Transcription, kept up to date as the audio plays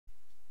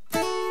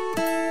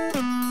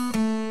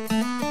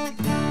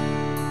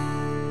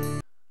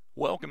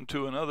Welcome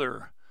to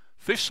another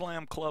Fish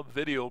Slam Club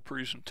video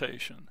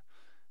presentation.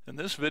 In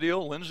this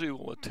video, Lindsay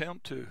will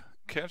attempt to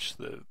catch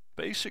the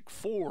Basic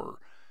 4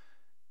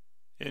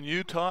 in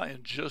Utah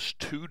in just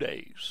 2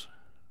 days.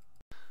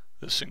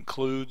 This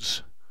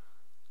includes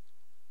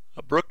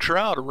a brook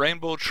trout, a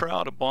rainbow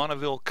trout, a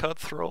Bonneville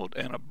cutthroat,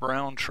 and a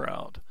brown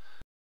trout.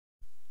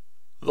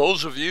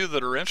 Those of you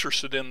that are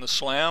interested in the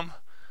slam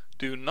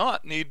do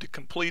not need to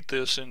complete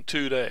this in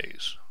 2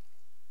 days.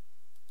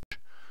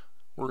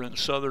 We're in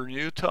southern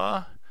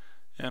Utah,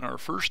 and our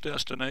first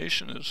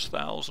destination is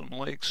Thousand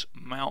Lakes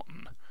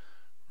Mountain.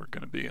 We're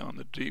going to be on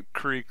the Deep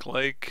Creek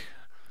Lake,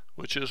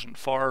 which isn't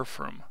far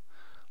from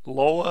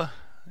Loa,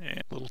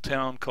 and a little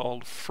town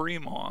called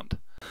Fremont.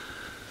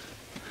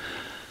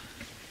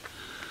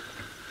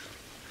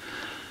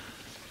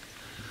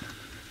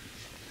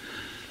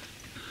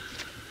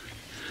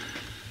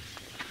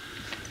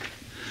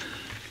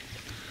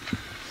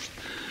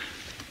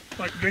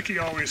 Like Vicky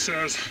always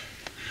says,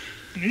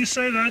 can you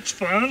say that's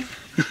fun?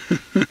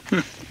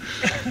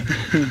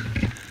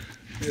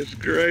 It's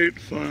great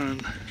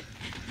fun.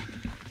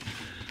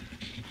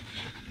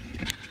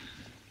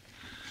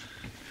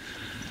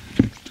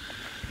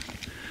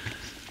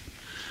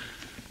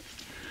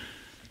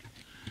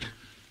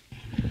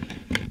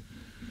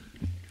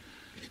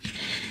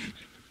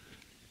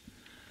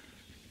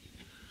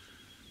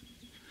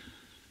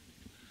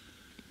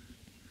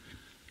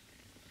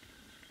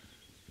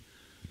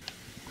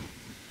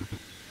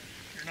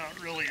 Not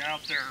really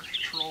out there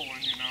trolling,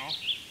 you know.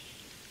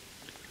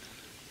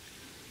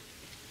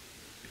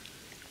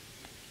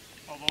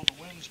 Although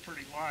the wind's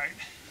pretty light.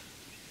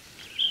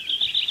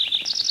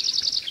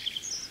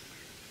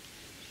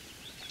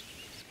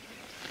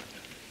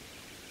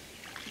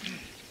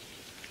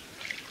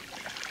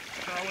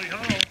 Tally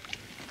ho.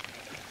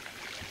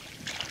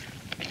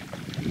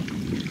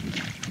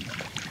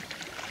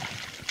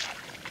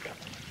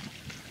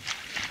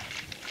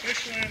 Fish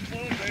Slam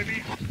Club,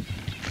 baby.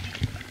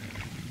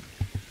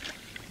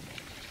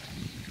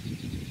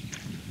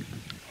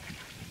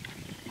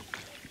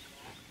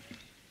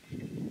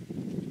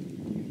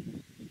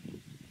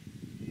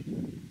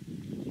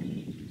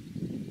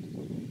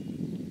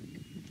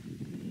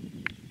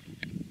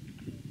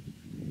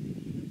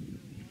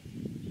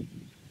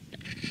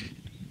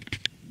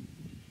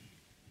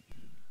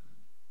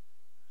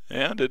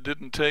 And it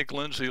didn't take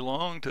Lindsay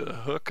long to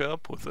hook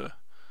up with a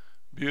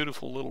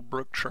beautiful little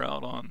brook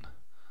trout on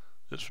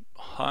this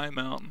high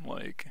mountain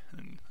lake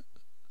in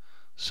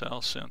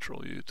south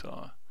central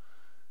Utah.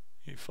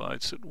 He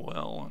fights it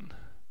well, and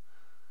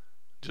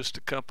just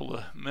a couple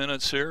of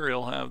minutes here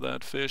he'll have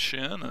that fish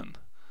in, and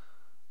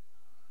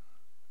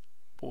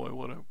boy,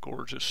 what a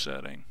gorgeous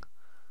setting.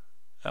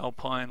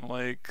 Alpine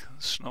lake,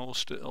 snow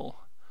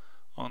still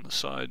on the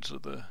sides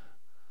of the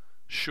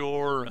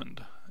shore,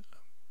 and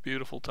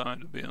beautiful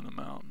time to be in the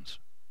mountains.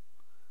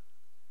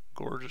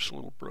 Gorgeous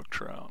little brook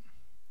trout.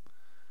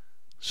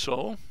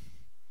 So,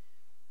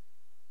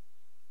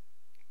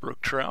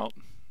 brook trout,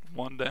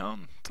 1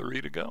 down,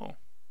 3 to go.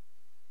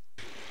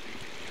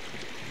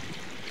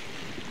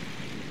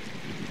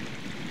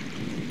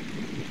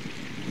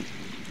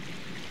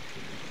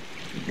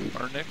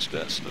 Our next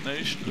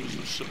destination is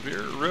the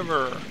Sevier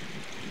River,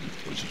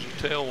 which is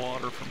a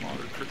tailwater from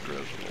Otter Creek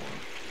Reservoir.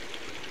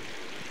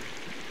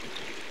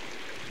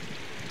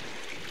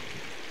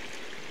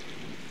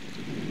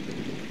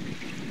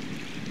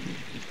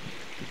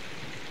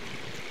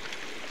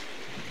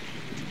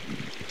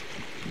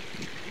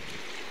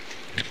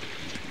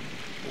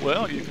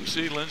 Well, you can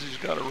see Lindsay's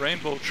got a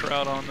rainbow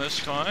trout on this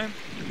time.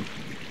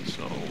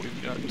 So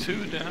we've got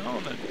 2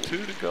 down and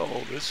 2 to go.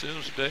 This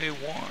is day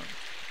 1.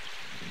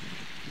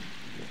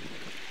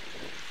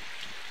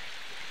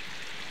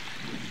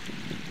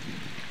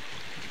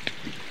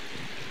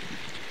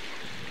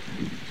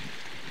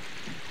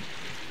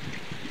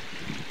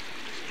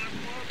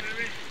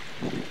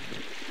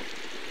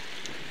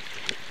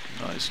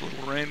 Nice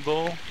little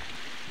rainbow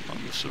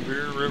on the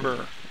Sevier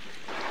River.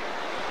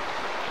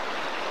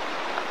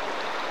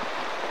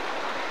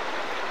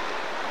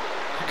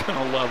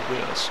 Gonna love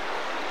this.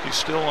 He's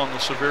still on the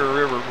Sevier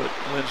River, but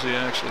Lindsay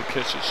actually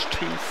catches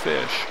 2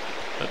 fish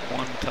at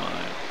one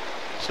time.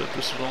 So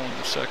this is only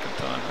the 2nd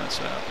time that's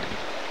happened.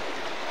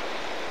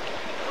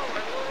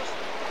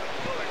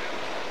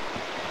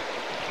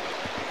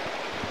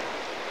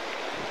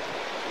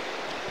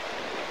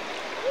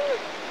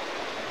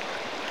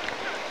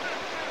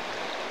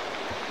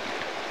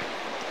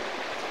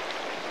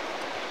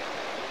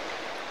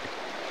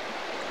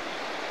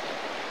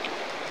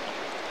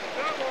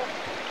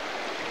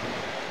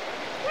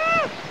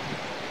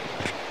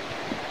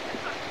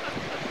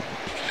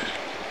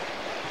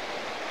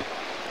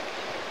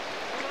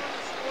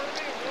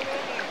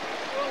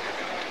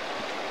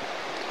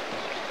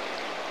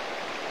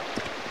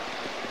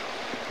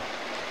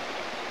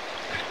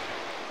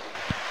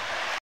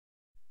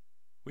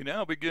 We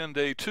now begin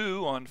day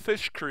 2 on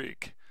Fish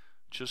Creek,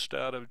 just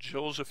out of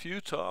Joseph,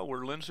 Utah,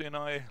 where Lindsay and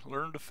I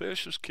learned to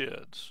fish as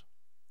kids.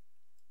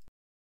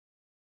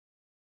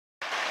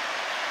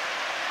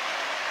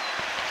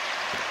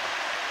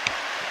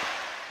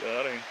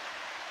 buddy.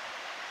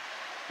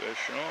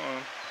 Fish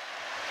on.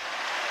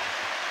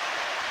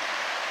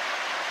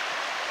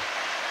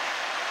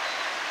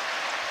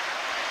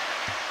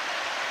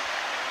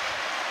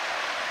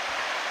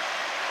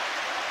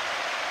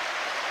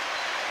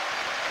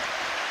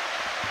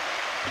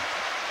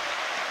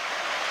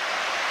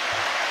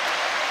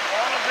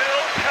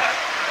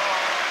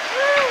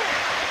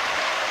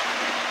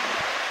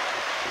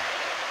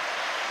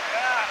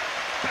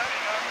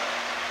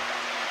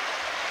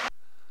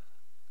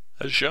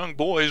 As young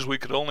boys, we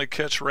could only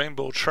catch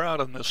rainbow trout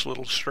in this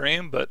little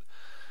stream, but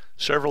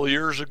several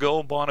years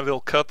ago,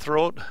 Bonneville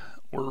cutthroat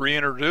were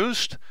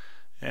reintroduced,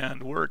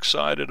 and we're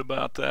excited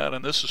about that,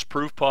 and this is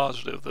proof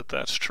positive that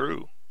that's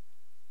true.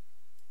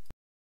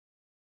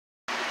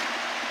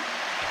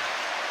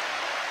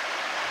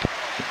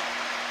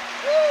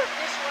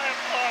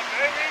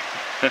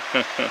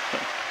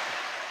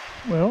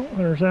 Well,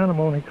 there's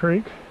Anemone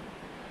Creek.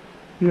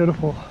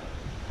 Beautiful.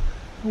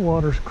 The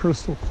water's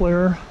crystal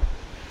clear.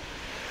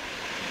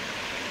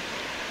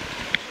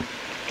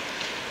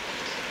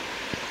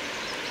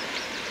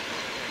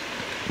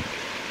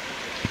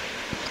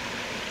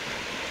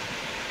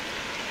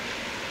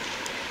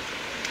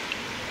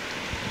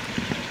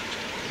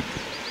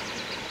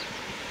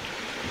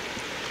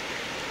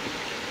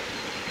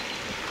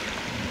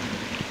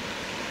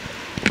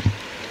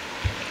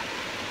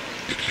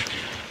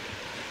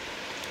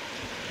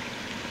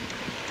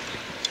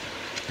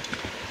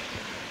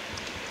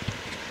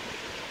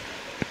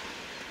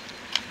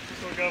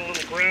 So we got a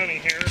little brownie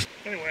here.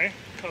 Anyway,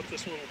 caught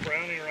this little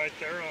brownie right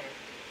there on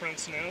a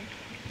Prince net.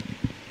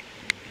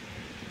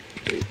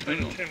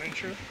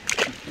 10-incher.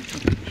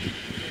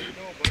 There you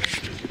go, buddy.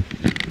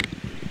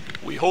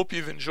 We hope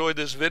you've enjoyed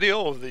this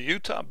video of the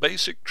Utah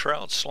Basic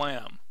Trout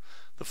Slam.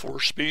 The 4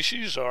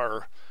 species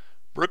are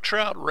brook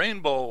trout,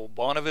 rainbow,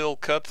 Bonneville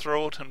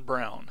cutthroat, and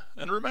brown.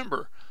 And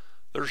remember,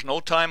 there's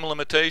no time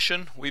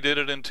limitation. We did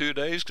it in 2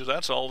 days because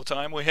that's all the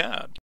time we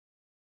had.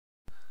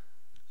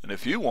 And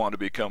if you want to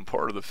become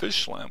part of the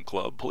Fish Slam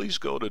Club, please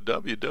go to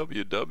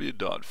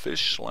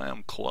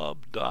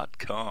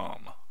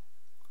www.fishslamclub.com.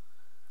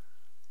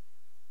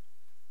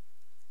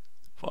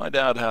 Find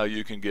out how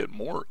you can get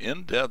more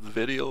in-depth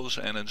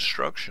videos and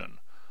instruction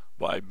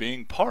by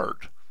being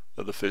part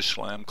of the Fish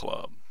Slam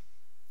Club.